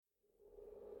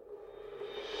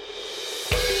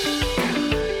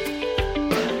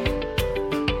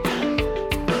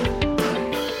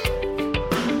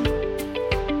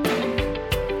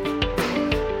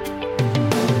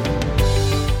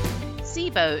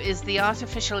is the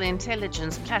artificial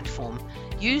intelligence platform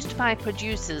used by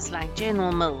producers like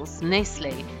General Mills,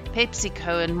 Nestle,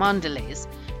 PepsiCo, and Mondelez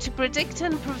to predict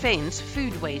and prevent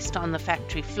food waste on the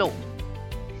factory floor.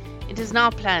 It is now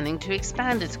planning to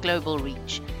expand its global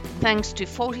reach thanks to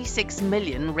 $46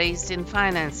 million raised in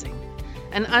financing,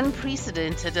 an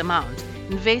unprecedented amount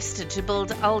invested to build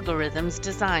algorithms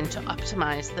designed to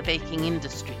optimize the baking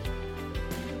industry.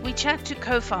 We chat to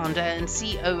co-founder and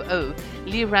COO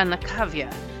Liran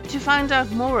Akavia to find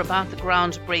out more about the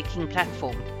groundbreaking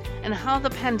platform and how the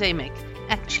pandemic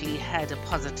actually had a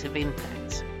positive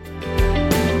impact.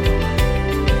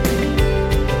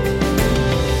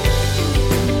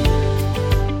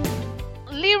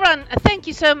 Liran, thank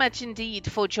you so much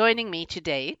indeed for joining me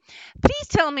today. Please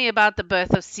tell me about the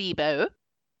birth of Sibo.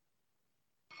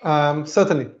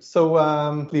 Certainly. So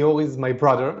Lior is my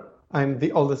brother. I'm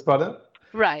the oldest brother.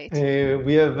 Right.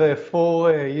 We have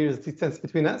 4 years distance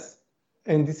between us,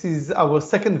 and this is our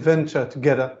second venture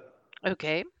together.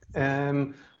 Okay.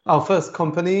 Our first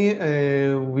company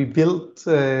we built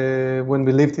when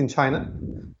we lived in China,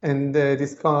 and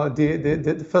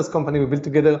the first company we built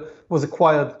together was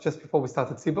acquired just before we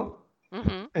started Sibo.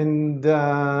 Mm-hmm. And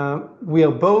we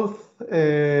are both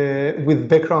with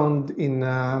background in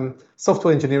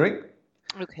software engineering.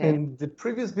 Okay. And the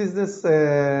previous business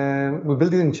we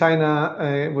built in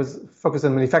China was focused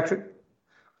on manufacturing.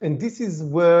 And this is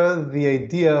where the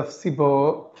idea of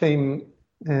Sibo came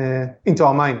into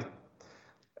our mind,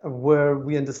 where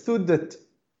we understood that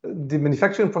the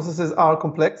manufacturing processes are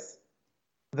complex.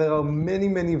 There are many,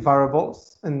 many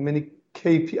variables and many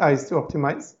KPIs to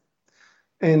optimize.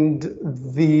 And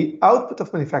the output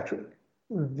of manufacturing,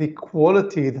 the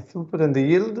quality, the throughput, and the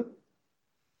yield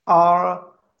are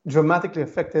dramatically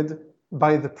affected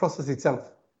by the process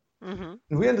itself. Mm-hmm.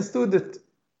 And we understood that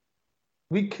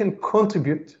we can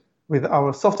contribute with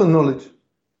our software knowledge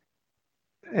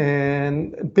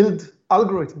and build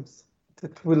algorithms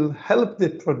that will help the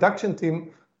production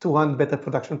team to run better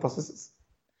production processes.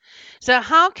 So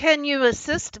how can you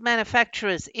assist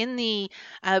manufacturers in the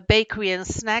bakery and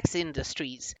snacks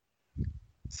industries?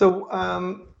 So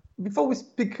before we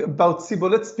speak about Sibo,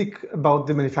 let's speak about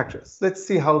the manufacturers. Let's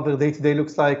see how their day-to-day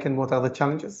looks like and what are the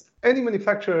challenges. Any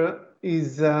manufacturer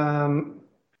is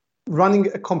running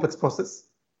a complex process.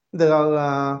 There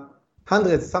are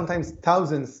hundreds, sometimes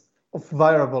thousands of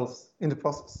variables in the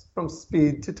process, from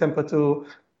speed to temperature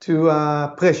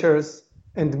to pressures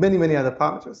and many, many other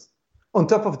parameters. On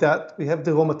top of that, we have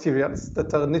the raw materials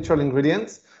that are natural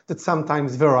ingredients that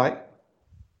sometimes vary.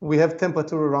 We have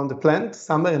temperature around the plant.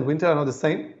 Summer and winter are not the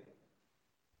same.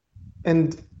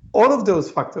 And all of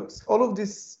those factors, all of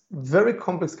this very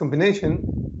complex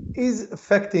combination is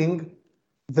affecting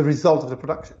the result of the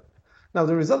production. Now,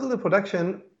 the result of the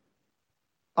production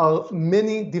are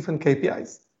many different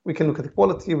KPIs. We can look at the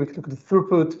quality, we can look at the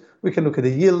throughput, we can look at the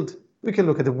yield, we can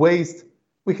look at the waste,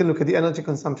 we can look at the energy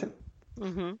consumption.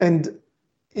 Mm-hmm. And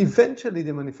eventually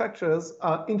the manufacturers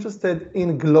are interested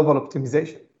in global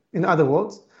optimization. In other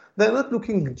words, they're not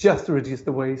looking just to reduce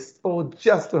the waste or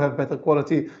just to have better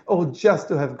quality or just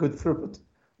to have good throughput.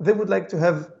 They would like to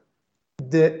have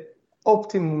the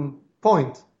optimum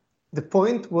point, the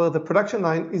point where the production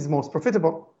line is most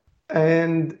profitable.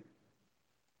 And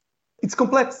it's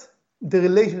complex. The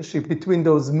relationship between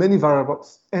those many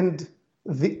variables and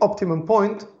the optimum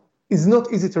point is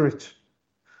not easy to reach.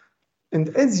 And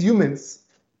as humans,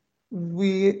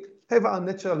 we have our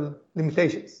natural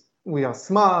limitations. We are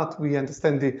smart, we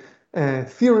understand the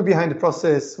theory behind the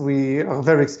process, we are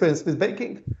very experienced with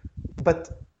baking, but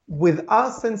with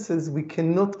our senses, we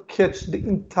cannot catch the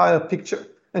entire picture,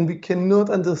 and we cannot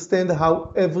understand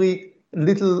how every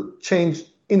little change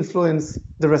influences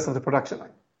the rest of the production line.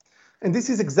 And this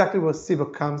is exactly where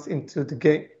Sibo comes into the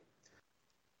game.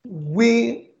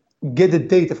 We get the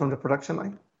data from the production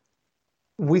line.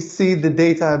 We see the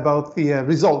data about the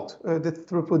result, the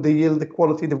throughput, the yield, the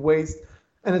quality, the waste,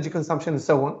 energy consumption, and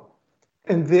so on.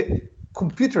 And the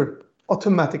computer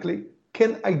automatically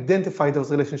can identify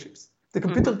those relationships. The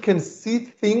computer can see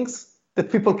things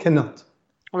that people cannot.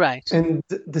 Right. And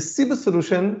the Sibo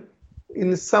solution,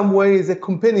 in some way, is a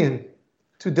companion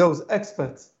to those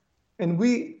experts. And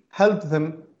we help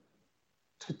them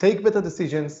to take better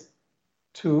decisions,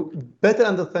 to better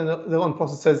understand their own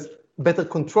processes, better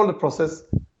control the process,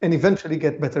 and eventually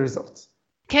get better results.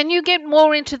 Can you get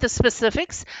more into the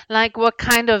specifics, like what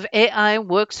kind of AI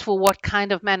works for what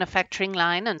kind of manufacturing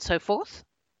line and so forth?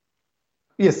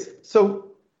 Yes.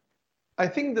 So I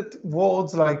think that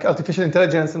words like artificial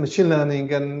intelligence and machine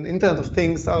learning and Internet of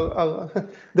Things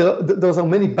those are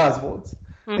many buzzwords.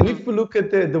 Mm-hmm. And if we look at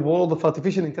the world of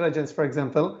artificial intelligence, for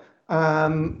example,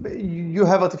 You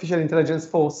have artificial intelligence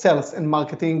for sales and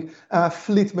marketing,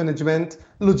 fleet management,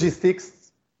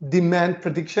 logistics, demand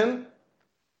prediction,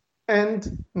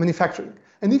 and manufacturing.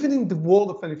 And even in the world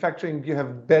of manufacturing, you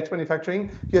have batch manufacturing,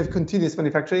 you have continuous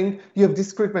manufacturing, you have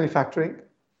discrete manufacturing.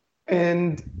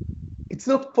 And it's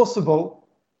not possible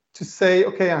to say,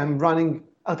 okay, I'm running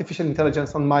artificial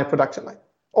intelligence on my production line.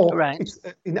 Or Right.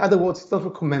 in other words, it's not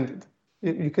recommended.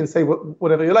 You can say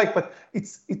whatever you like, but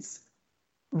it's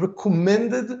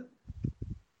recommended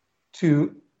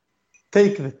to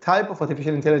take the type of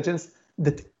artificial intelligence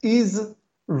that is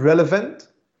relevant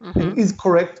and is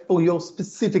correct for your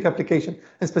specific application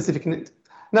and specific need.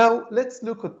 Now, let's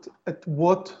look at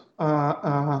what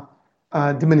the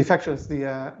manufacturers,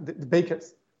 the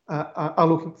bakers, are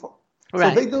looking for.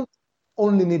 Right. So they don't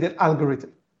only need an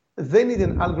algorithm. They need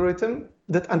an algorithm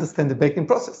that understands the baking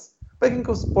process. Baking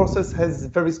process has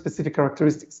very specific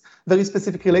characteristics, very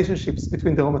specific relationships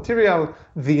between the raw material,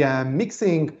 the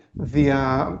mixing, the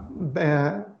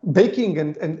baking,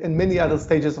 and many other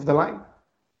stages of the line.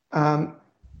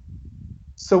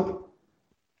 So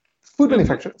food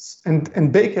manufacturers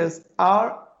and bakers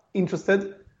are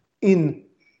interested in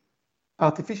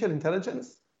artificial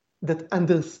intelligence that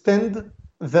understand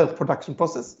their production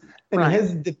process and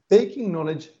has the baking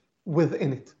knowledge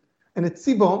within it. And at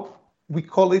CBOM, we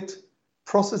call it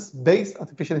process-based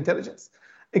artificial intelligence,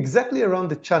 exactly around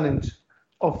the challenge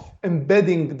of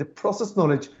embedding the process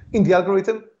knowledge in the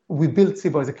algorithm. We built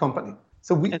CBOM as a company.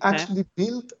 So we actually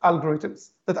built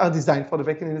algorithms that are designed for the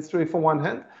baking industry from one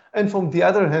hand, and from the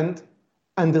other hand,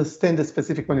 understand the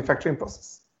specific manufacturing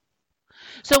process.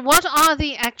 So what are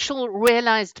the actual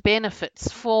realized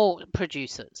benefits for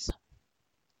producers?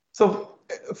 So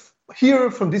here,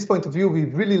 from this point of view, we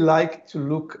really like to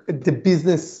look at the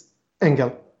business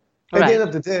angle. At the end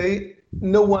of the day,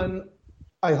 no one,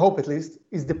 I hope at least,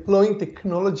 is deploying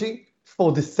technology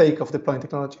for the sake of deploying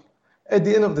technology. At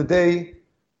the end of the day,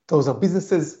 those are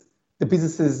businesses. The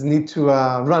businesses need to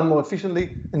run more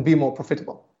efficiently and be more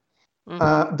profitable.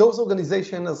 Those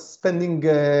organizations are spending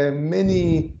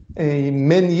many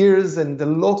years and a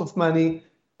lot of money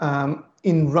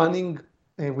in running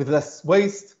with less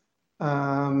waste, with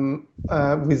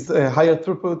higher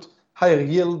throughput, higher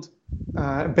yield,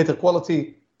 better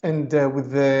quality, and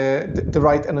with the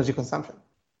right energy consumption.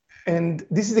 And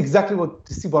this is exactly what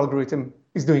the CBOM algorithm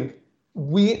is doing.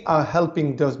 We are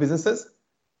helping those businesses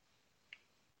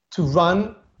to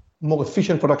run more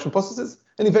efficient production processes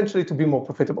and eventually to be more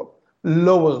profitable.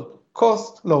 Lower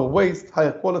cost, lower waste,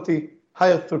 higher quality,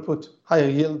 higher throughput, higher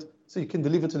yield, so you can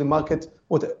deliver to the market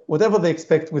whatever they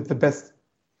expect with the best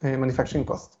manufacturing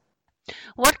cost.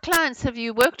 What clients have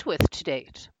you worked with to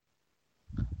date?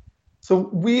 So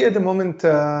we at the moment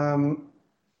are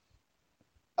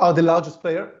the largest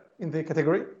player in the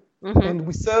category, and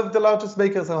we serve the largest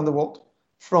bakers around the world,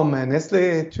 from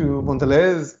Nestle to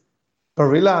Mondelez,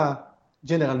 Barilla,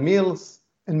 General Mills,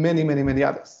 and many, many, many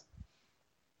others.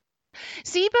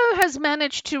 CBOM has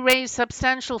managed to raise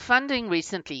substantial funding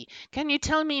recently. Can you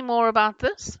tell me more about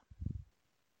this?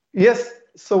 Yes.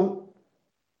 So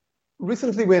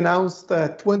recently we announced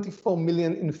 24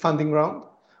 million in funding round,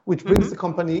 which brings the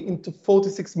company into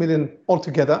 46 million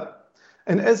altogether.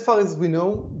 And as far as we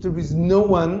know, there is no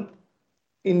one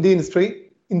in the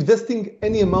industry investing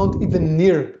any amount even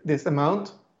near this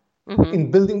amount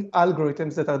in building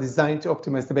algorithms that are designed to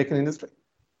optimize the baking industry.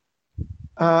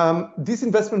 This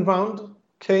investment round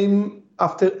came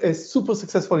after a super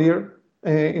successful year.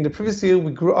 In the previous year,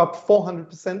 we grew up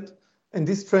 400%, and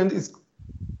this trend is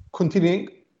continuing.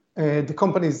 The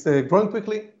company is growing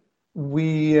quickly.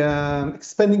 We are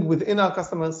expanding within our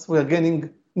customers. We are gaining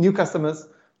new customers.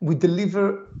 We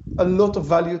deliver a lot of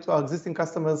value to our existing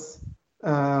customers.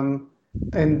 And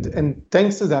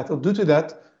thanks to that, or due to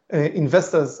that,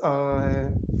 investors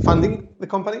are funding the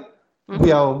company.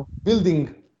 We are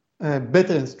building a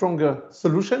better and stronger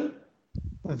solution,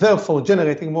 therefore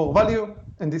generating more value.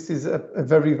 And this is a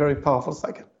very, very powerful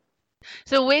cycle.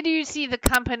 So where do you see the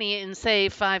company in, say,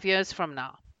 5 years from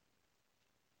now?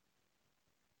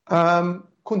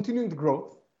 Continuing the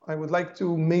growth. I would like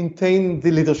to maintain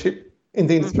the leadership in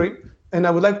the industry, and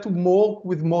I would like to work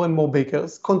with more and more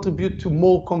bakers, contribute to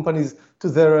more companies to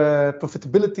their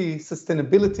profitability,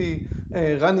 sustainability,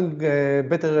 running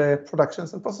better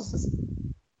productions and processes.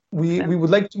 We would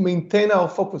like to maintain our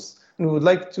focus, and we would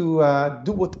like to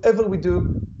do whatever we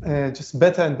do just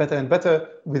better and better and better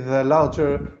with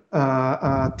larger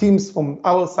teams from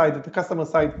our side and the customer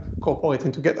side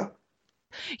cooperating together.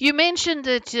 You mentioned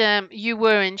that you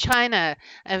were in China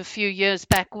a few years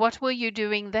back. What were you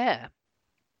doing there?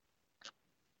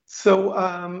 So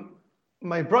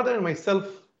my brother and myself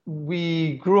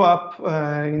we grew up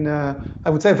in, I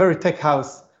would say, a very tech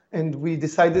house. And we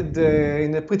decided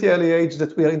in a pretty early age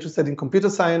that we are interested in computer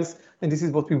science. And this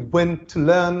is what we went to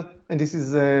learn. And this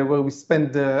is where we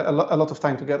spend a lot of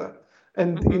time together.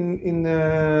 And in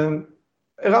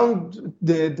around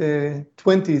the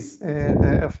 20s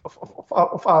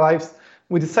of our lives,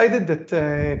 we decided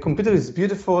that computer is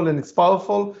beautiful and it's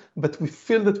powerful, but we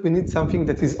feel that we need something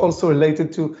that is also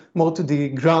related to more to the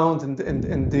ground and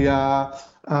the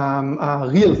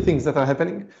real things that are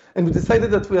happening. And we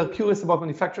decided that we are curious about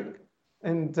manufacturing.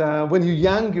 And when you're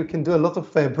young, you can do a lot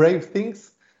of brave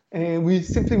things. And we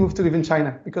simply moved to live in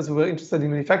China because we were interested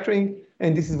in manufacturing.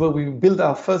 And this is where we built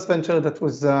our first venture that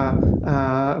was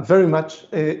very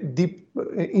much deep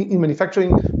in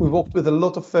manufacturing. We worked with a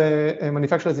lot of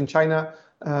manufacturers in China.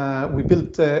 We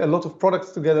built a lot of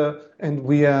products together, and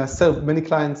we served many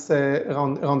clients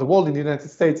around the world in the United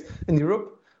States and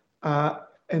Europe.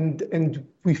 And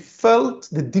we felt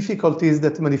the difficulties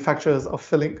that manufacturers are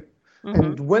feeling.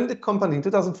 And when the company, in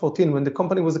 2014, when the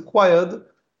company was acquired,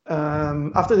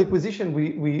 after the acquisition,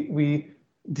 we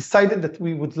decided that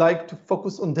we would like to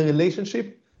focus on the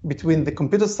relationship between the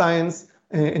computer science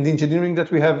and the engineering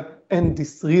that we have and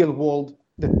this real world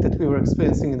that we were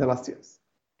experiencing in the last years.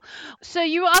 So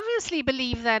you obviously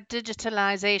believe that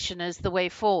digitalization is the way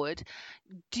forward.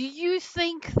 Do you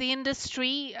think the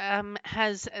industry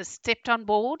has stepped on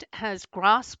board, has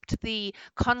grasped the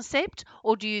concept,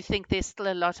 or do you think there's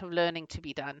still a lot of learning to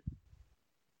be done?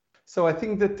 So I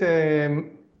think that the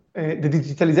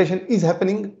digitalization is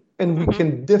happening, and we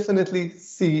can definitely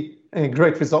see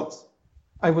great results.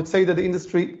 I would say that the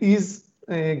industry is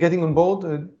getting on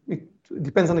board. It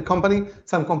depends on the company.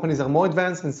 Some companies are more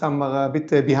advanced and some are a bit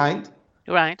behind.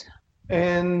 Right.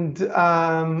 And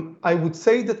I would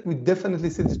say that we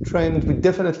definitely see the trend. We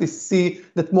definitely see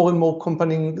that more and more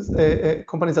companies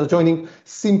are joining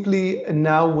simply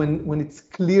now when it's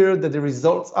clear that the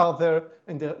results are there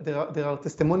and there are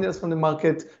testimonials from the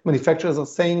market. Manufacturers are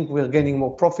saying we are gaining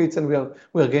more profits and we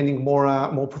are gaining more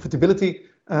profitability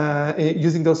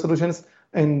using those solutions.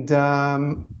 And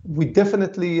we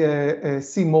definitely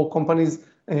see more companies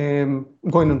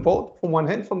going on board from one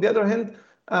hand. From the other hand,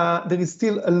 there is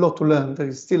still a lot to learn. There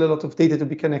is still a lot of data to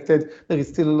be connected. There is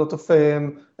still a lot of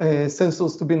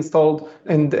sensors to be installed.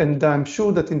 And I'm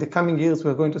sure that in the coming years,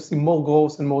 we're going to see more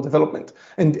growth and more development.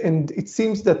 And it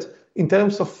seems that in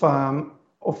terms of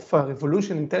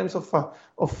revolution, in terms of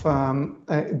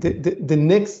the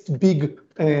next big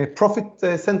profit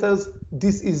centers,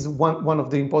 this is one of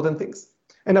the important things.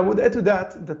 And I would add to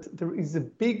that there is a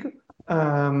big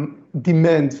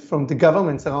demand from the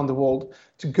governments around the world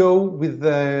to go with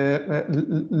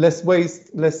less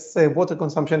waste, less water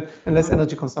consumption, and less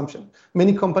energy consumption.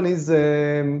 Many companies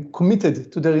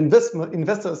committed to their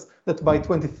investors that by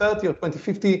 2030 or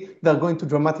 2050, they're going to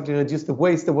dramatically reduce the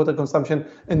waste, the water consumption,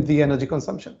 and the energy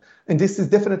consumption. And this is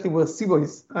definitely where Cboe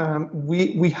is.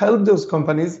 We help those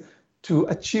companies to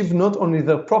achieve not only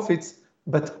their profits,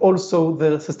 but also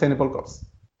their sustainable goals.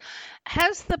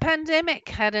 Has the pandemic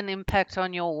had an impact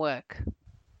on your work?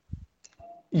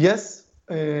 Yes,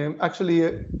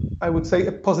 actually, I would say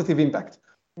a positive impact.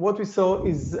 What we saw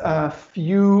is a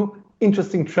few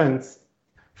interesting trends.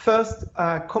 First,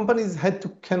 companies had to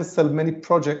cancel many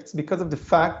projects because of the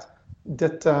fact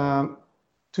that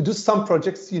to do some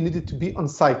projects, you needed to be on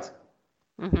site.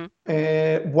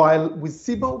 While with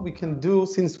Cboe, we can do,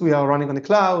 since we are running on the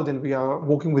cloud and we are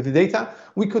working with the data,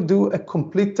 we could do a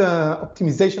complete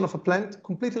optimization of a plant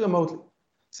completely remotely.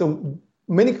 So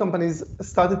many companies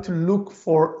started to look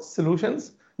for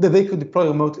solutions that they could deploy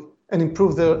remotely and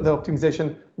improve their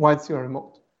optimization whilst you are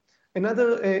remote.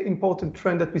 Another important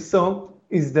trend that we saw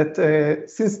is that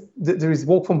since there is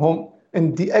work from home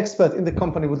and the expert in the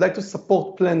company would like to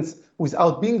support plants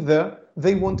without being there,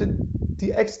 they wanted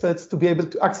the experts to be able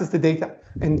to access the data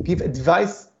and give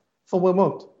advice from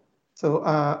remote. So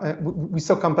we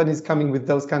saw companies coming with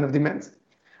those kind of demands.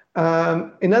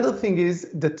 Another thing is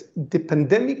that the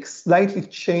pandemic slightly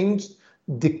changed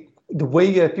the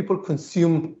way people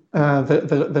consume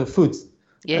their foods.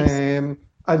 Yes.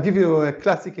 I'll give you a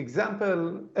classic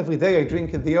example. Every day I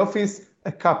drink at the office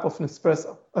a cup of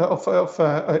espresso,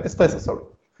 sorry.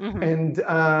 And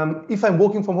if I'm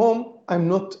working from home, I'm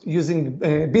not using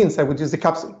beans. I would use a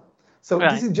capsule. So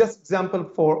This is just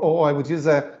example or I would use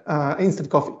instant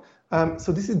coffee.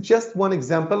 So this is just one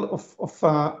example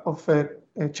of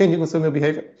changing consumer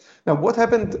behavior. Now, what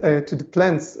happened to the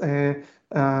plants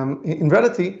in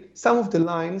reality? Some of the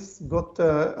lines got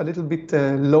a little bit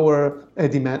lower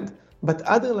demand, but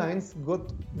other lines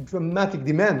got dramatic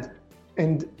demand.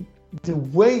 And the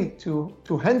way to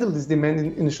handle this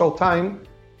demand in a short time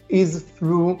is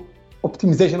through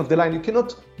optimization of the line. You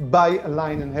cannot buy a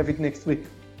line and have it next week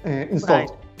installed.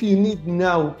 Right. If you need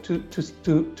now to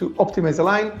optimize a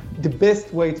line, the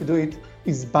best way to do it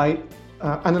is by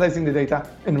analyzing the data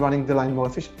and running the line more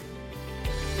efficiently.